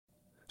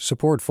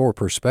Support for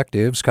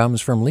Perspectives comes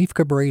from Leif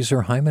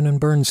Cabraser, Hyman and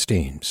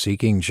Bernstein,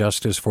 seeking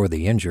justice for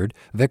the injured,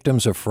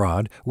 victims of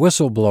fraud,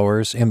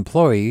 whistleblowers,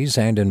 employees,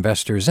 and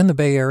investors in the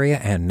Bay Area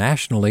and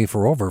nationally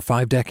for over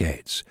 5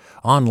 decades.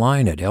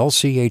 Online at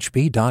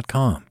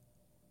lchb.com.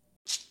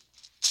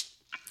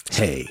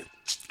 Hey,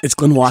 it's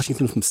Glenn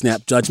Washington from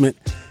Snap Judgment,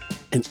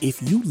 and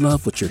if you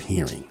love what you're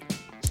hearing,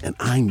 and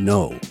I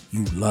know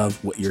you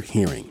love what you're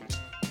hearing,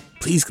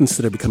 please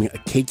consider becoming a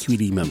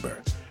KQED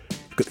member.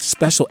 Get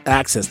special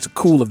access to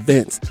cool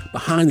events,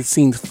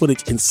 behind-the-scenes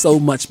footage, and so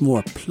much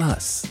more.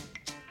 Plus,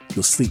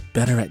 you'll sleep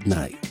better at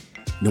night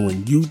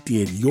knowing you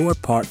did your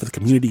part for the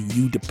community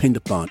you depend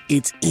upon.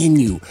 It's in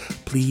you.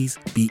 Please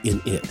be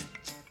in it.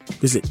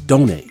 Visit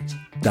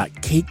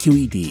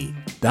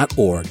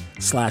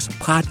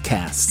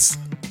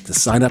donate.kqed.org/podcasts to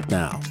sign up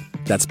now.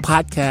 That's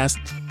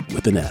podcast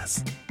with an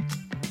S.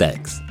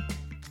 Thanks.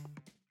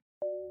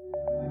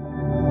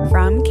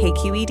 From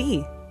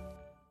KQED.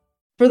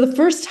 For the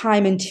first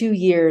time in 2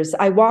 years,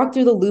 I walked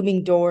through the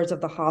looming doors of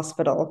the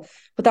hospital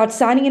without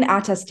signing an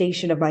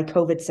attestation of my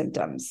COVID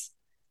symptoms.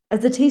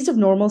 As the taste of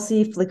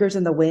normalcy flickers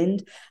in the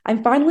wind,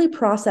 I'm finally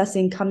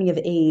processing coming of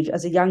age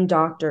as a young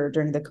doctor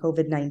during the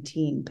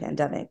COVID-19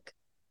 pandemic.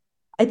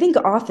 I think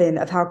often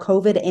of how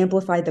COVID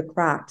amplified the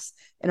cracks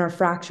in our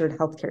fractured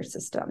healthcare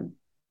system.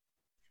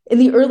 In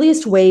the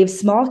earliest wave,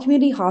 small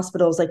community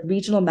hospitals like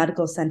Regional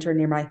Medical Center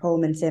near my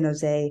home in San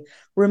Jose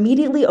were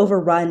immediately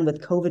overrun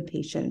with COVID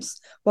patients,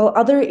 while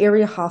other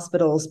area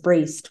hospitals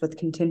braced with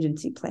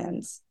contingency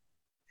plans.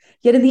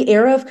 Yet in the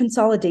era of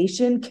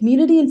consolidation,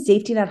 community and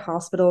safety net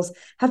hospitals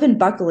have been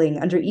buckling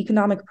under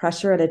economic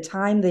pressure at a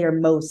time they are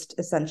most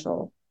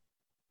essential.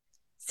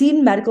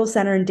 Seton Medical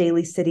Center in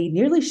Daly City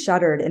nearly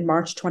shuttered in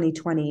March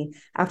 2020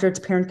 after its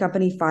parent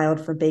company filed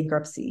for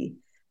bankruptcy,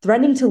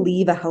 threatening to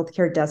leave a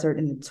healthcare desert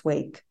in its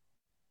wake.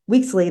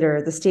 Weeks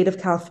later, the state of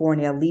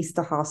California leased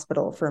the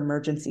hospital for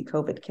emergency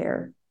COVID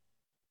care.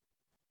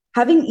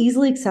 Having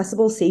easily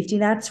accessible safety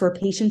nets where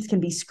patients can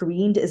be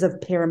screened is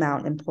of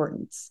paramount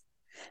importance.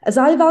 As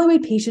I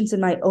evaluate patients in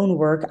my own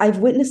work, I've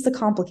witnessed the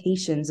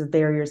complications of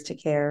barriers to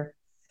care.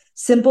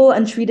 Simple,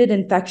 untreated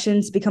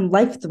infections become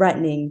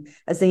life-threatening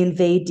as they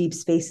invade deep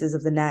spaces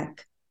of the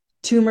neck.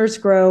 Tumors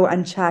grow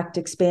unchecked,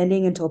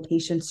 expanding until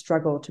patients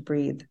struggle to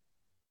breathe.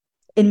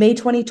 In May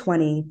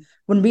 2020,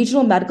 when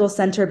Regional Medical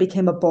Center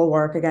became a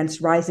bulwark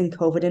against rising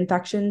COVID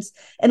infections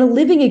and a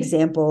living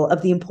example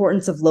of the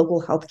importance of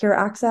local healthcare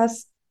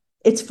access,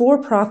 its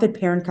for-profit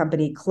parent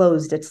company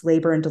closed its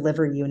labor and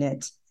delivery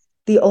unit,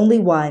 the only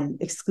one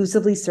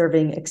exclusively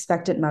serving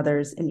expectant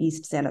mothers in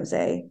East San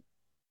Jose.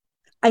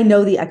 I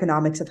know the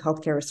economics of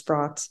healthcare is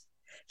fraught.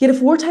 Yet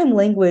if wartime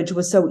language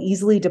was so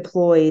easily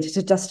deployed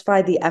to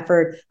justify the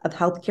effort of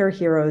healthcare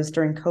heroes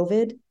during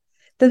COVID,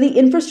 then the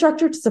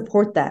infrastructure to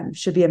support them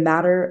should be a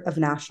matter of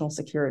national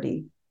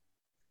security.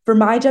 For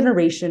my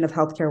generation of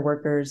healthcare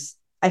workers,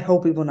 I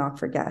hope we will not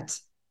forget.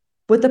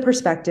 With the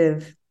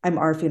perspective, I'm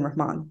Arifin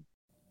Rahman.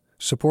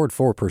 Support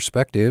for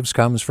Perspectives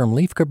comes from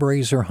Leif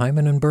Cabraser,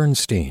 Hyman and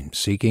Bernstein,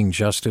 seeking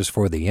justice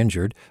for the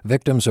injured,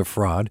 victims of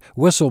fraud,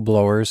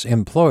 whistleblowers,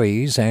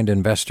 employees, and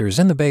investors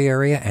in the Bay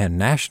Area and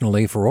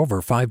nationally for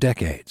over 5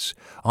 decades.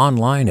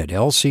 Online at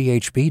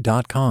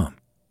lchb.com.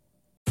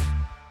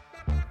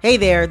 Hey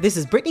there, this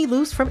is Brittany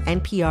Luce from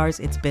NPR's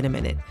It's Been a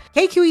Minute.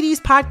 KQED's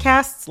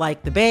podcasts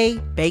like The Bay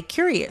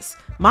Curious,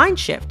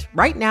 Mindshift,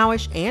 Right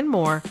Nowish, and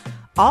more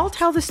all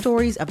tell the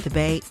stories of the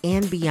Bay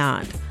and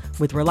beyond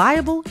with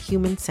reliable,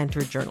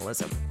 human-centered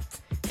journalism.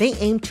 They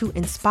aim to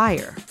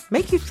inspire,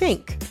 make you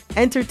think,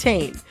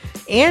 entertain,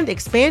 and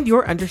expand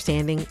your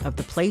understanding of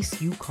the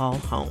place you call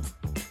home.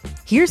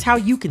 Here's how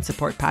you can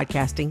support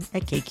podcasting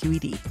at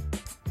KQED.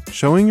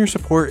 Showing your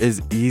support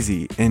is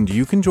easy, and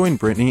you can join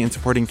Brittany in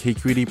supporting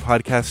KQED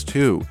Podcast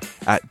too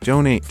at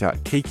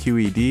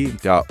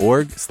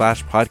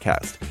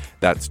donate.kqed.org/podcast.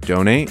 That's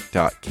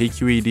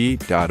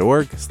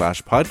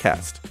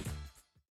donate.kqed.org/podcast.